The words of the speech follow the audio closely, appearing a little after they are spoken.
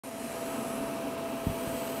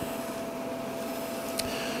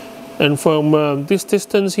And from this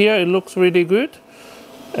distance here, it looks really good.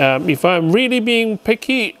 If I'm really being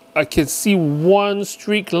picky, I can see one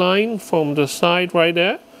streak line from the side right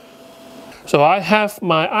there. So I have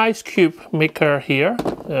my ice cube maker here,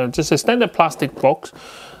 just a standard plastic box.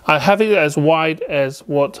 I have it as wide as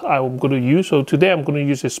what I'm going to use. So today I'm going to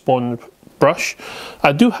use a sponge brush.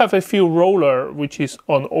 I do have a few roller which is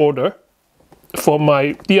on order for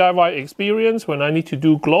my DIY experience when I need to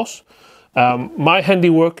do gloss. My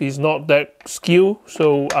handiwork is not that skilled,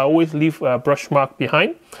 so I always leave a brush mark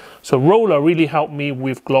behind. So roller really helped me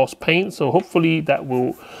with gloss paint, so hopefully that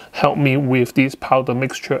will help me with this powder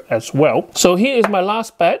mixture as well. So here is my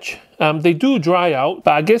last batch. They do dry out,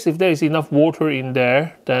 but I guess if there is enough water in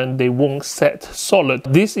there, then they won't set solid.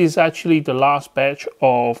 This is actually the last batch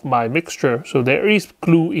of my mixture, so there is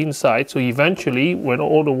glue inside, so eventually when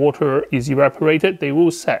all the water is evaporated, they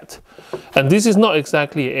will set. And this is not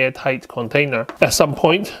exactly an airtight container. At some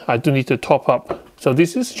point, I do need to top up. So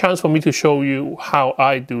this is a chance for me to show you how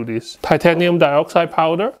I do this. Titanium dioxide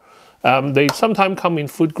powder. They sometimes come in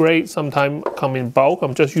food grade, sometimes come in bulk.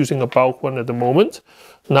 I'm just using a bulk one at the moment.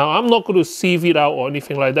 Now I'm not going to sieve it out or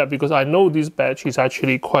anything like that because I know this batch is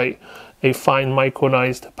actually quite a fine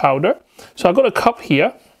micronized powder. So I've got a cup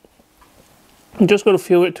here. I'm just going to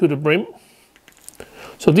fill it to the brim.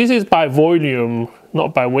 So this is by volume,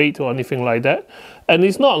 not by weight or anything like that. And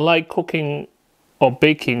it's not like cooking or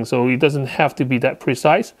baking, so it doesn't have to be that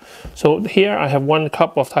precise. So here I have 1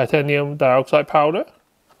 cup of titanium dioxide powder.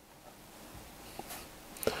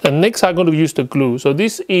 And next I'm going to use the glue. So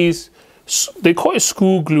this is, they call it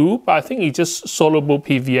school glue, but I think it's just soluble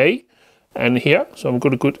PVA. And here, so I'm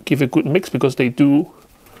going to give a good mix because they do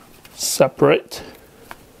separate.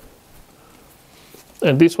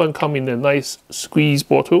 And this one comes in a nice squeeze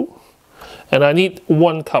bottle. And I need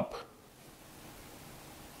 1 cup.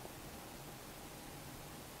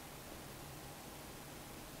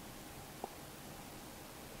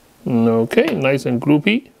 Okay, nice and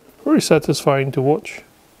gloopy. Very satisfying to watch.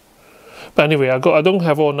 But anyway, I don't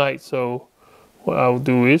have all night, so what I'll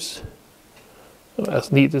do is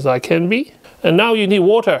as neat as I can be. And now you need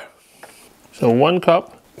water. So 1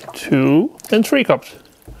 cup, 2, and 3 cups.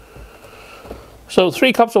 So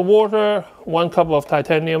 3 cups of water, 1 cup of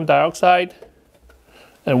titanium dioxide,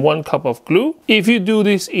 and 1 cup of glue. If you do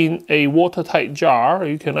this in a watertight jar,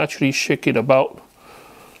 you can actually shake it about.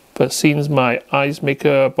 But since my ice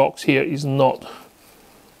maker box here is not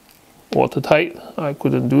watertight, I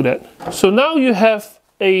couldn't do that. So now you have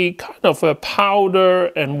a kind of a powder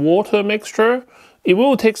and water mixture. It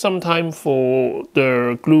will take some time for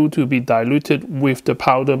the glue to be diluted with the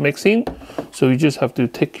powder mixing, so you just have to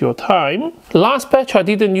take your time. Last batch I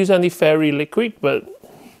didn't use any fairy liquid, but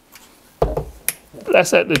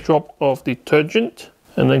let's add a drop of detergent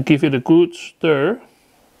and then give it a good stir.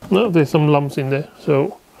 No, there's some lumps in there.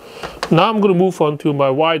 So now I'm going to move on to my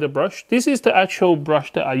wider brush. This is the actual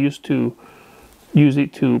brush that I used to use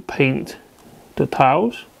it to paint the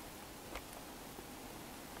tiles.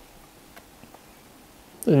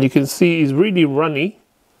 And you can see it's really runny,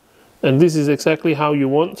 and this is exactly how you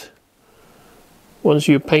want once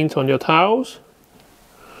you paint on your tiles,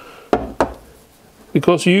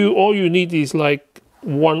 because all you need is like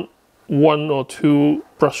one or 2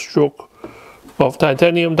 brush stroke of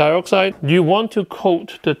titanium dioxide. You want to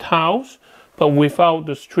coat the tiles but without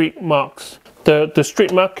the streak marks. The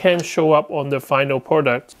streak mark can show up on the final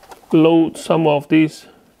product. Load some of this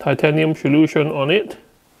titanium solution on it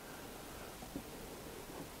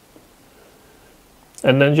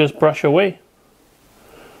and then just brush away.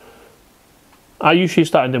 I usually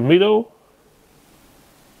start in the middle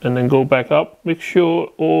and then go back up. Make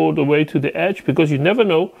sure all the way to the edge, because you never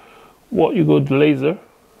know what you go to laser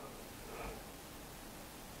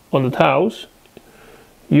on the tiles.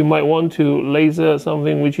 You might want to laser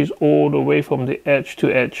something which is all the way from the edge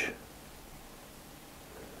to edge.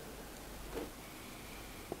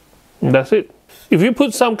 And that's it. If you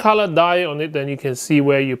put some color dye on it, then you can see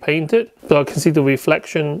where you painted. So I can see the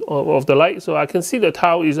reflection of the light. So I can see the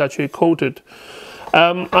tile is actually coated.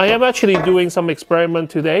 I am actually doing some experiment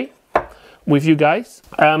today with you guys.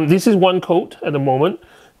 This is 1 coat at the moment.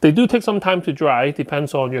 They do take some time to dry,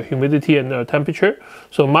 depends on your humidity and temperature.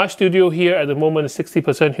 So my studio here at the moment is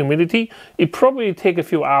 60% humidity. It probably take a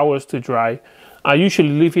few hours to dry. I usually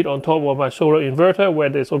leave it on top of my solar inverter where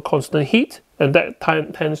there's a constant heat, and that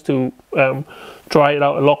tends to dry it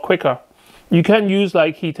out a lot quicker. You can use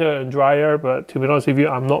like heater and dryer, but to be honest with you,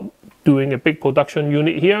 I'm not doing a big production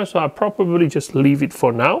unit here, so I'll probably just leave it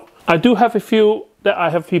for now. I do have a few that I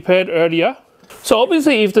have prepared earlier. So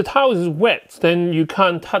obviously if the tile is wet, then you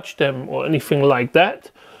can't touch them or anything like that.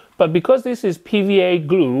 But because this is PVA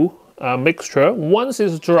glue, mixture, once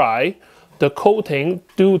it's dry, the coating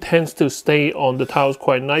tends to stay on the tiles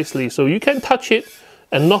quite nicely. So you can touch it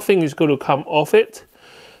and nothing is going to come off it.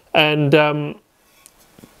 And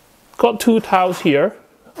got 2 tiles here.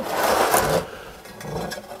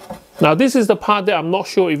 Now this is the part that I'm not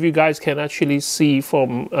sure if you guys can actually see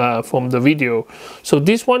from the video. So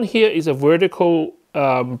this one here is a vertical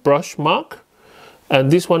brush mark, and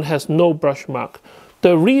this one has no brush mark.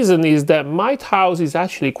 The reason is that my tiles is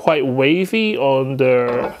actually quite wavy on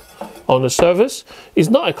the surface. It's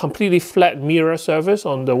not a completely flat mirror surface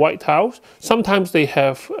on the white tiles. Sometimes they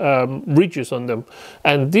have ridges on them,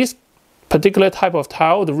 and this particular type of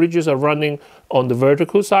tile, the ridges are running on the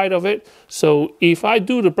vertical side of it. So if I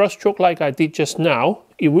do the brush stroke like I did just now,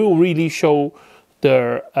 it will really show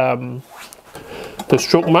the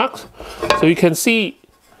stroke marks. So you can see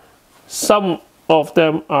some of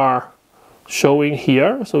them are showing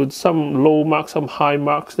here. So some low marks, some high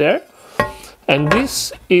marks there. And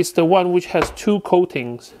this is the one which has 2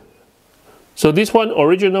 coatings. So this one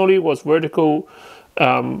originally was vertical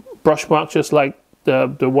brush mark, just like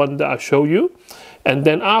the one that I show you. And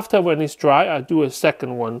then after, when it's dry, I do a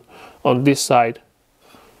second one on this side.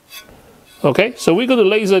 Okay, so we're going to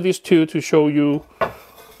laser these 2 to show you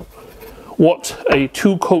what a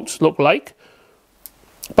 2 coats look like.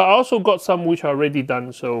 But I also got some which are already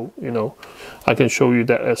done, so you know, I can show you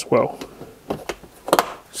that as well.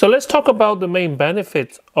 So let's talk about the main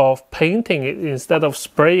benefits of painting it instead of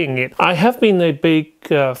spraying it. I have been a big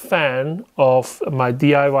fan of my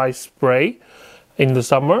DIY spray in the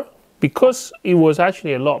summer, because it was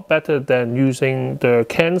actually a lot better than using the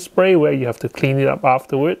can spray where you have to clean it up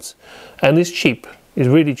afterwards. And it's cheap. It's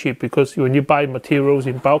really cheap, because when you buy materials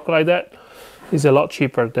in bulk like that, it's a lot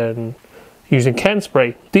cheaper than using can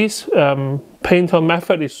spray. This paint on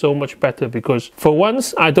method is so much better because for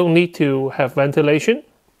once I don't need to have ventilation.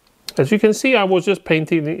 As you can see, I was just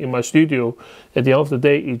painting it in my studio. At the end of the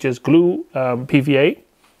day, it just glue PVA.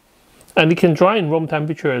 And it can dry in room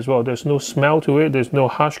temperature as well. There's no smell to it. There's no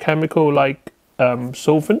harsh chemical like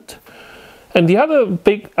solvent. And the other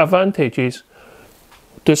big advantage is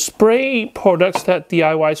the spray products, that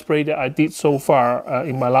DIY spray that I did so far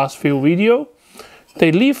in my last few videos,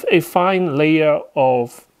 they leave a fine layer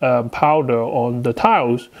of powder on the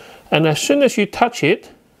tiles. And as soon as you touch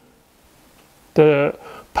it, the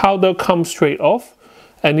powder comes straight off.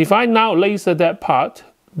 And if I now laser that part,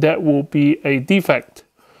 that will be a defect.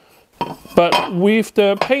 But with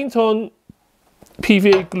the paint on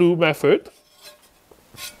PVA glue method,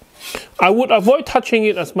 I would avoid touching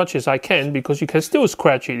it as much as I can, because you can still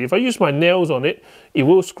scratch it. If I use my nails on it, it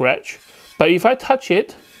will scratch. But if I touch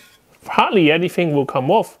it, hardly anything will come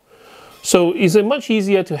off. So it's much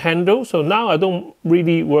easier to handle. So now I don't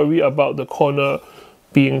really worry about the corner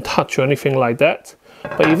being touched or anything like that.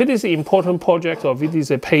 But if it is an important project, or if it is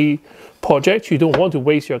a pay project, you don't want to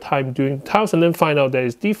waste your time doing tiles and then find out there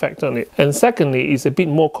is defect on it. And secondly, it's a bit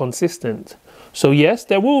more consistent. So yes,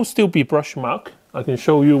 there will still be brush mark. I can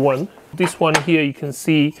show you one. This one here, you can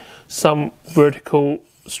see some vertical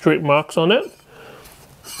straight marks on it.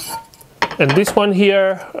 And this one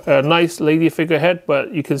here, a nice lady figurehead,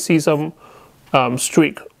 but you can see some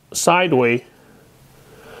streak sideways.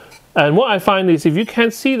 And what I find is if you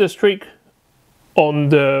can't see the streak on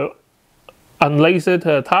the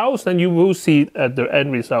unlasered tiles, then you will see it at the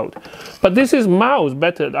end result. But this is miles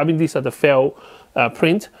better. I mean, these are the failed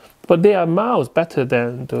print, but they are miles better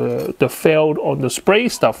than the failed on the spray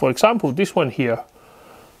stuff. For example, this one here.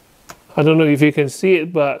 I don't know if you can see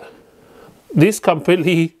it, but this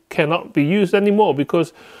completely cannot be used anymore,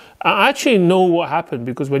 because I actually know what happened.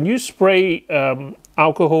 Because when you spray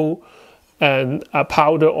alcohol and a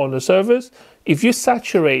powder on the surface, if you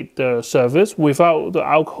saturate the surface without the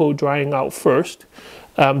alcohol drying out first,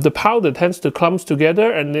 the powder tends to clump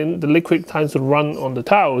together, and then the liquid tends to run on the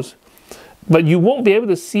tiles. But you won't be able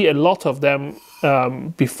to see a lot of them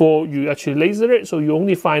before you actually laser it, so you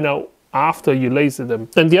only find out after you laser them.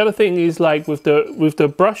 And the other thing is, like with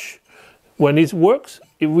the brush, when it works,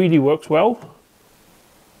 it really works well.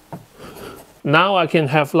 Now I can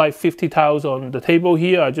have like 50 tiles on the table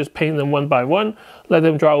here. I just paint them one by one, let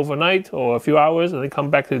them dry overnight or a few hours, and then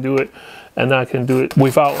come back to do it. And I can do it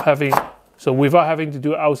without having to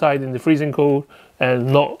do it outside in the freezing cold,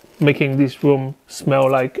 and not making this room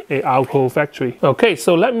smell like an alcohol factory. Okay,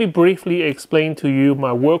 so let me briefly explain to you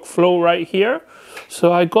my workflow right here.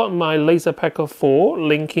 So I got my LaserPecker 4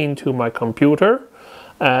 linking to my computer,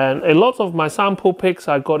 and a lot of my sample pics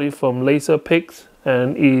I got it from LaserPecker,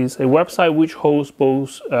 and is a website which hosts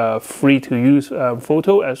both free to use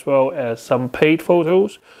photo as well as some paid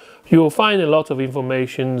photos. You will find a lot of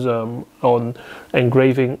information on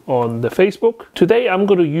engraving on the Facebook. Today I'm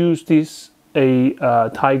going to use this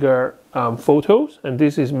tiger photos, and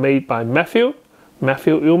this is made by Matthew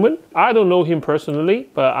Ullman. I don't know him personally,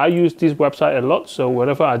 but I use this website a lot, so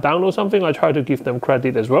whenever I download something, I try to give them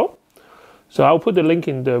credit as well. So I'll put the link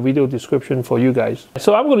in the video description for you guys.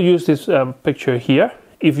 So I'm going to use this picture here.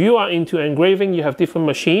 If you are into engraving, you have different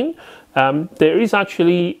machine. There is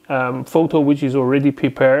actually photo which is already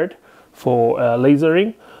prepared for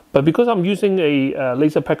lasering, but because I'm using a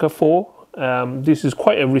LaserPecker 4, this is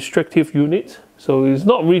quite a restrictive unit, so it's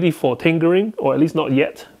not really for tinkering, or at least not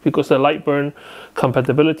yet, because the light burn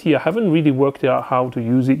compatibility, I haven't really worked out how to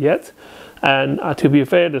use it yet, and to be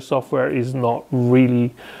fair, the software is not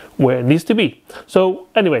really where it needs to be. So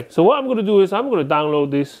anyway, so what I'm going to do is I'm going to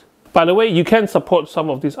download this. By the way, you can support some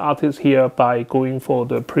of these artists here by going for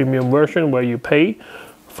the premium version, where you pay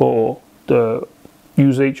for the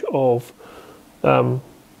usage of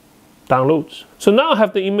downloads. So now I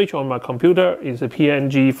have the image on my computer. It's a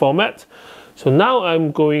PNG format. So now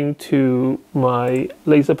I'm going to my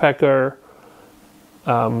LaserPecker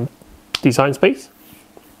design space.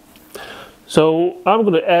 So I'm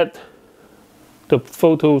going to add the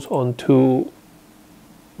photos onto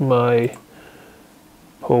my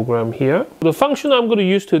program here. The function I'm going to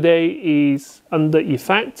use today is under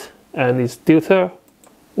effect, and it's filter,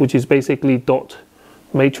 which is basically dot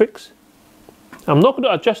matrix. I'm not going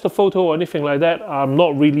to adjust the photo or anything like that. I'm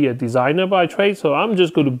not really a designer by trade, so I'm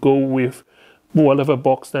just going to go with whatever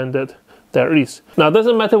box standard there is. Now it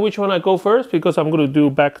doesn't matter which one I go first, because I'm going to do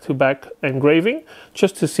back-to-back engraving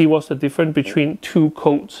just to see what's the difference between two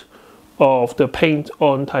coats of the paint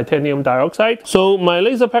on titanium dioxide. So my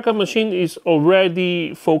LaserPecker machine is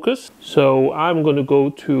already focused, so I'm going to go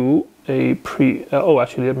to a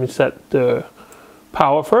actually let me set the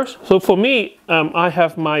power first. So for me, I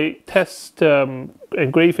have my test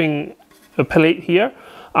engraving palette here.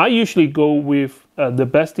 I usually go with the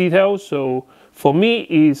best details. So for me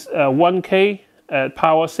is 1K at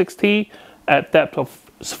power 60 at depth of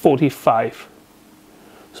 45.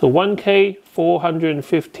 So 1K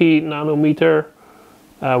 450 nanometer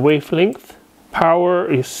wavelength, power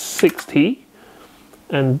is 60,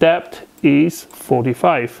 and depth is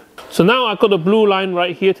 45. So now I've got a blue line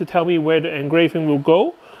right here to tell me where the engraving will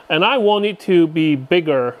go, and I want it to be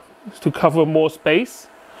bigger to cover more space.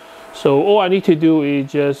 So all I need to do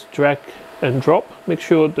is just drag and drop, make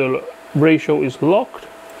sure the ratio is locked.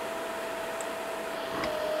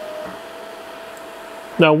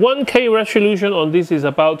 Now 1K resolution on this is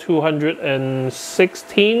about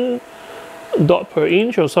 216 dot per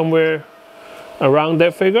inch, or somewhere around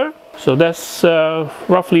that figure. So that's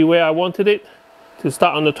roughly where I wanted it to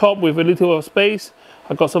start on the top with a little of space.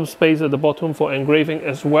 I got some space at the bottom for engraving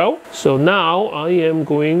as well. So now I am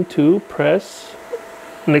going to press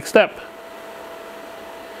next step.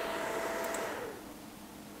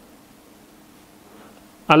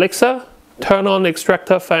 Alexa, turn on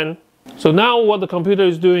extractor fan. So now what the computer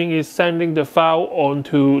is doing is sending the file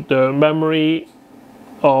onto the memory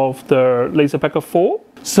of the LaserPecker 4.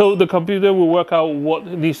 So the computer will work out what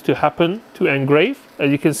needs to happen to engrave.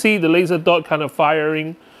 As you can see, the laser dot kind of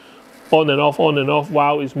firing on and off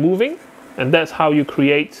while it's moving. And that's how you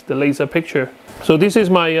create the laser picture. So this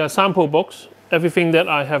is my sample box. Everything that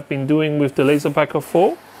I have been doing with the LaserPecker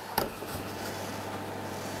 4.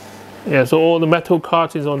 Yeah, so all the metal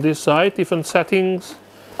cards is on this side, different settings.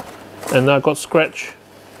 And I got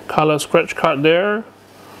color scratch card there.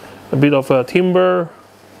 A bit of a timber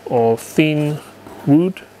or thin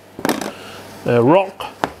wood, rock,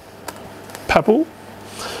 pebble.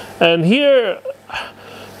 And here,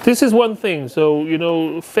 this is one thing. So, you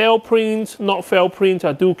know, fail prints, not fail prints,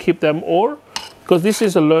 I do keep them all, because this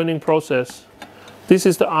is a learning process. This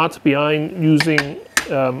is the art behind using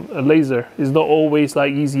a laser. It's not always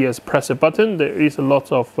like easy as press a button. There is a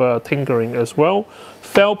lot of tinkering as well.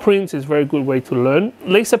 Fail prints is a very good way to learn.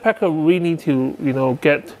 LaserPecker really need to, you know,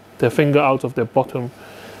 get the finger out of the bottom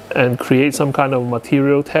and create some kind of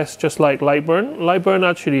material test, just like Lightburn. Lightburn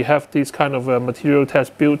actually have this kind of a material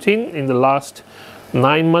test built in the last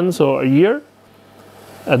 9 months or a year.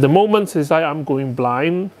 At the moment, since I'm going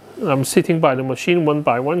blind, I'm sitting by the machine one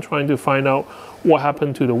by one, trying to find out what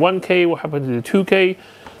happened to the 1K, what happened to the 2K.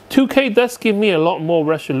 2K does give me a lot more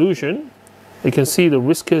resolution. You can see the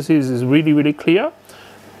viscosity is really, really clear.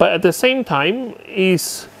 But at the same time,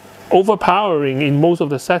 it's overpowering in most of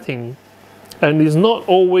the setting, and is not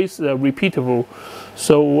always repeatable.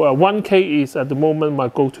 So 1K is at the moment my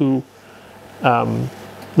go-to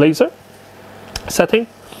laser setting.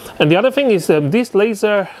 And the other thing is this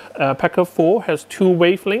LaserPecker 4 has 2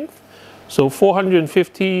 wavelengths. So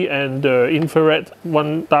 450 and infrared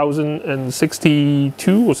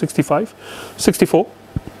 1062 or 65, 64.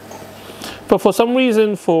 But for some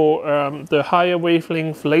reason, for the higher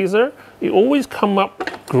wavelength laser, it always come up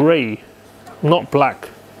gray, not black.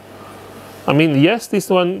 I mean, yes, this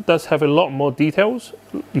one does have a lot more details.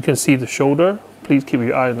 You can see the shoulder. Please keep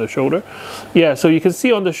your eye on the shoulder. Yeah, so you can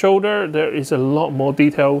see on the shoulder, there is a lot more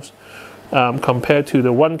details compared to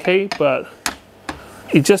the 1K, but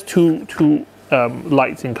it's just too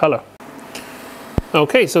light in color.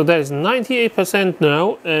 Okay, so that is 98%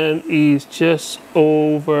 now, and it's just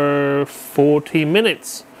over 40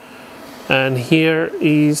 minutes. And here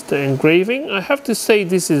is the engraving. I have to say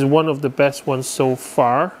this is one of the best ones so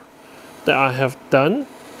far that I have done.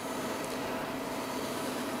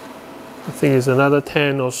 I think it's another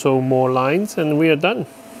 10 or so more lines and we are done.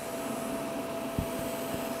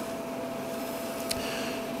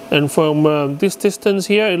 And from this distance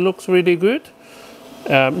here, it looks really good.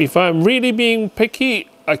 If I'm really being picky,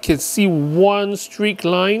 I can see one streak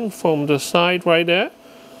line from the side right there.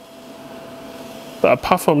 But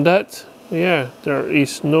apart from that, yeah, there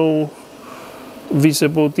is no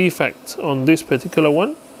visible defect on this particular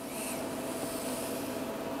one.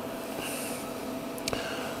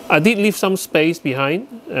 I did leave some space behind,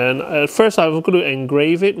 and at first I was going to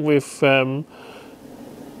engrave it with, you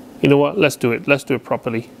know what, let's do it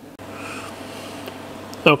properly.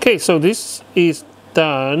 Okay, so this is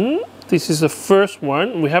done. This is the first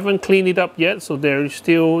one. We haven't cleaned it up yet, so there is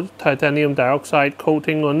still titanium dioxide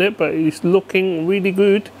coating on it, but it's looking really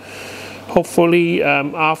good. Hopefully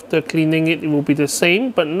after cleaning it, it will be the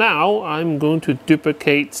same, but now I'm going to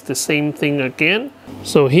duplicate the same thing again.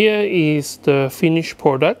 So here is the finished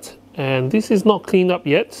product, and this is not cleaned up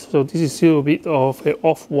yet, so this is still a bit of an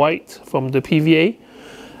off-white from the PVA.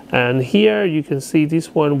 And here you can see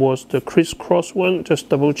this one was the crisscross one, just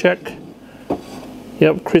double check.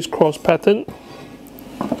 Yep, crisscross pattern.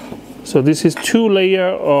 So this is 2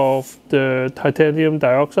 layers of the titanium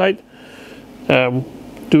dioxide.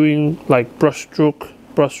 Doing like brush stroke.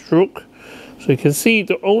 So you can see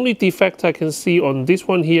the only defect I can see on this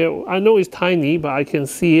one here, I know it's tiny, but I can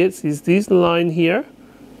see it, is this line here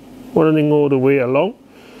running all the way along.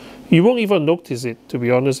 You won't even notice it, to be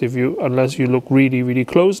honest with you, unless you look really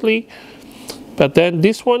closely. But then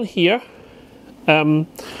this one here,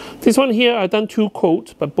 I've done 2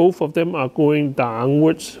 coats, but both of them are going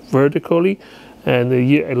downwards vertically, and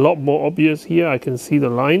a lot more obvious here. I can see the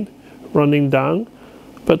line running down.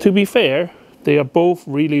 But to be fair, they are both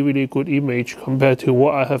really good image compared to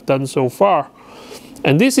what I have done so far.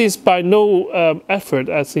 And this is by no effort,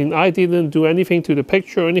 as in I didn't do anything to the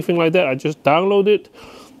picture or anything like that. I just downloaded,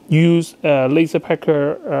 use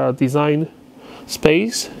LaserPecker design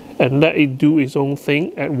space, and let it do its own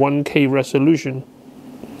thing at 1K resolution.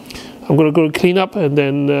 I'm going to go clean up and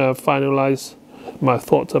then finalize my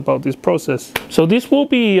thoughts about this process. So this will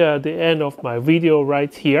be the end of my video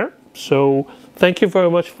right here. So thank you very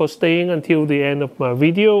much for staying until the end of my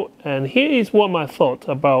video, and here is what my thought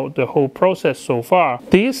about the whole process so far.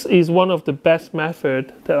 This is one of the best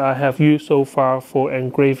methods that I have used so far for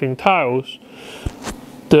engraving tiles.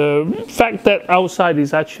 The fact that outside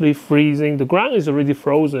is actually freezing, the ground is already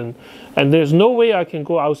frozen, and there's no way I can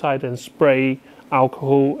go outside and spray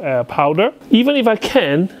alcohol powder. Even if I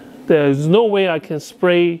can, there's no way I can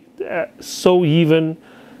spray so even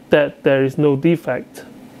that there is no defect.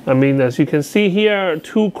 I mean, as you can see here,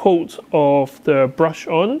 2 coats of the brush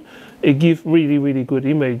on, it gives really good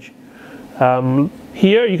image.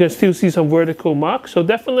 Here you can still see some vertical marks, so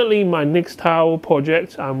definitely my next tile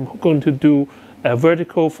project, I'm going to do a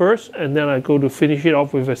vertical first, and then I go to finish it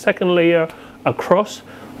off with a second layer across,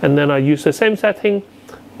 and then I use the same setting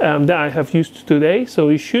that I have used today, so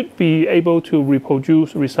it should be able to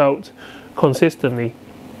reproduce results consistently.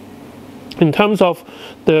 In terms of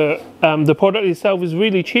the product itself is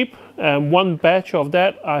really cheap. 1 batch of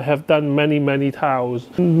that I have done many tiles.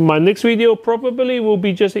 My next video probably will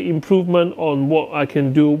be just an improvement on what I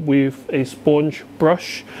can do with a sponge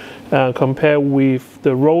brush compared with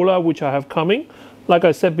the roller which I have coming. Like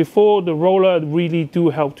I said before, the roller really do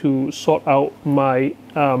help to sort out my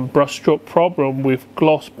brush stroke problem with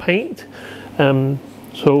gloss paint.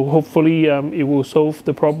 So hopefully it will solve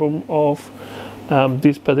the problem of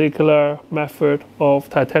this particular method of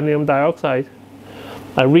titanium dioxide.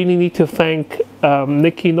 I really need to thank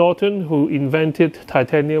Nicky Norton, who invented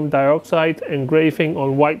titanium dioxide engraving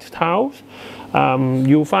on white tiles.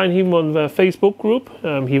 You'll find him on the Facebook group.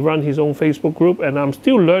 He runs his own Facebook group, and I'm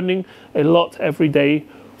still learning a lot every day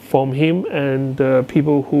from him and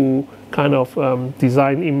people who kind of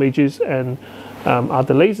design images and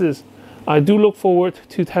other lasers. I do look forward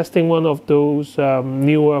to testing one of those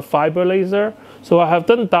newer fiber laser. So I have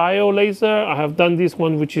done diode laser, I have done this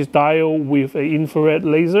one which is diode with an infrared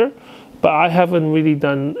laser, but I haven't really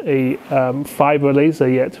done a fiber laser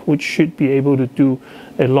yet, which should be able to do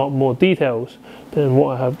a lot more details than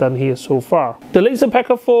what I have done here so far. The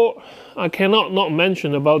LaserPecker 4, I cannot not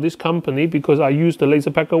mention about this company because I used the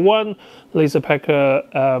LaserPecker 1,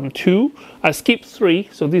 LaserPecker 2. I skipped 3,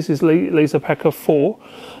 so this is LaserPecker 4.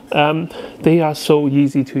 They are so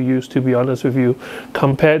easy to use, to be honest with you,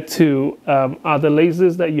 compared to other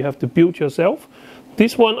lasers that you have to build yourself.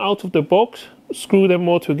 This one out of the box, screw them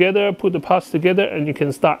all together, put the parts together, and you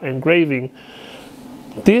can start engraving.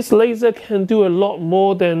 This laser can do a lot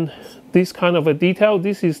more than this kind of a detail.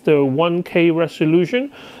 This is the 1K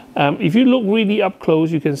resolution. If you look really up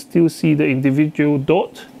close, you can still see the individual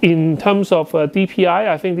dot. In terms of DPI,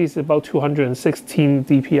 I think this is about 216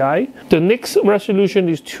 DPI. The next resolution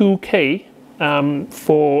is 2K.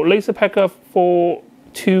 For LaserPecker 4,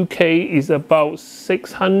 2K is about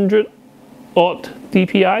 600 odd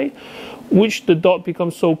DPI, which the dot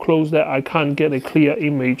becomes so close that I can't get a clear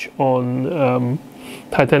image on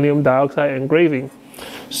titanium dioxide engraving.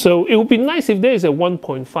 So it would be nice if there is a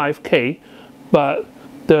 1.5K, but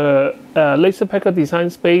the LaserPecker Design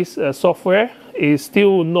Space software is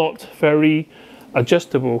still not very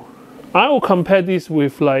adjustable. I will compare this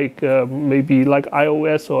with like maybe like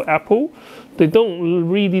iOS or Apple. They don't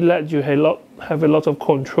really let you have a lot of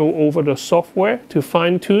control over the software to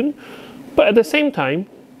fine tune, but at the same time,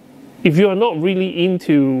 if you are not really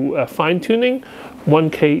into fine tuning,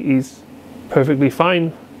 1K is perfectly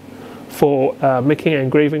fine for making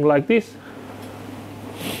engraving like this.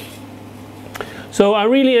 So I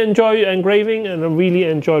really enjoy engraving, and I really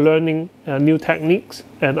enjoy learning new techniques,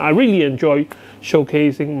 and I really enjoy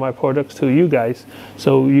showcasing my products to you guys,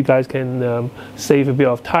 so you guys can save a bit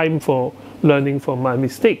of time for learning from my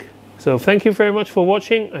mistake. So thank you very much for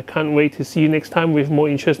watching. I can't wait to see you next time with more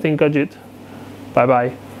interesting gadget. Bye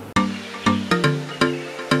bye.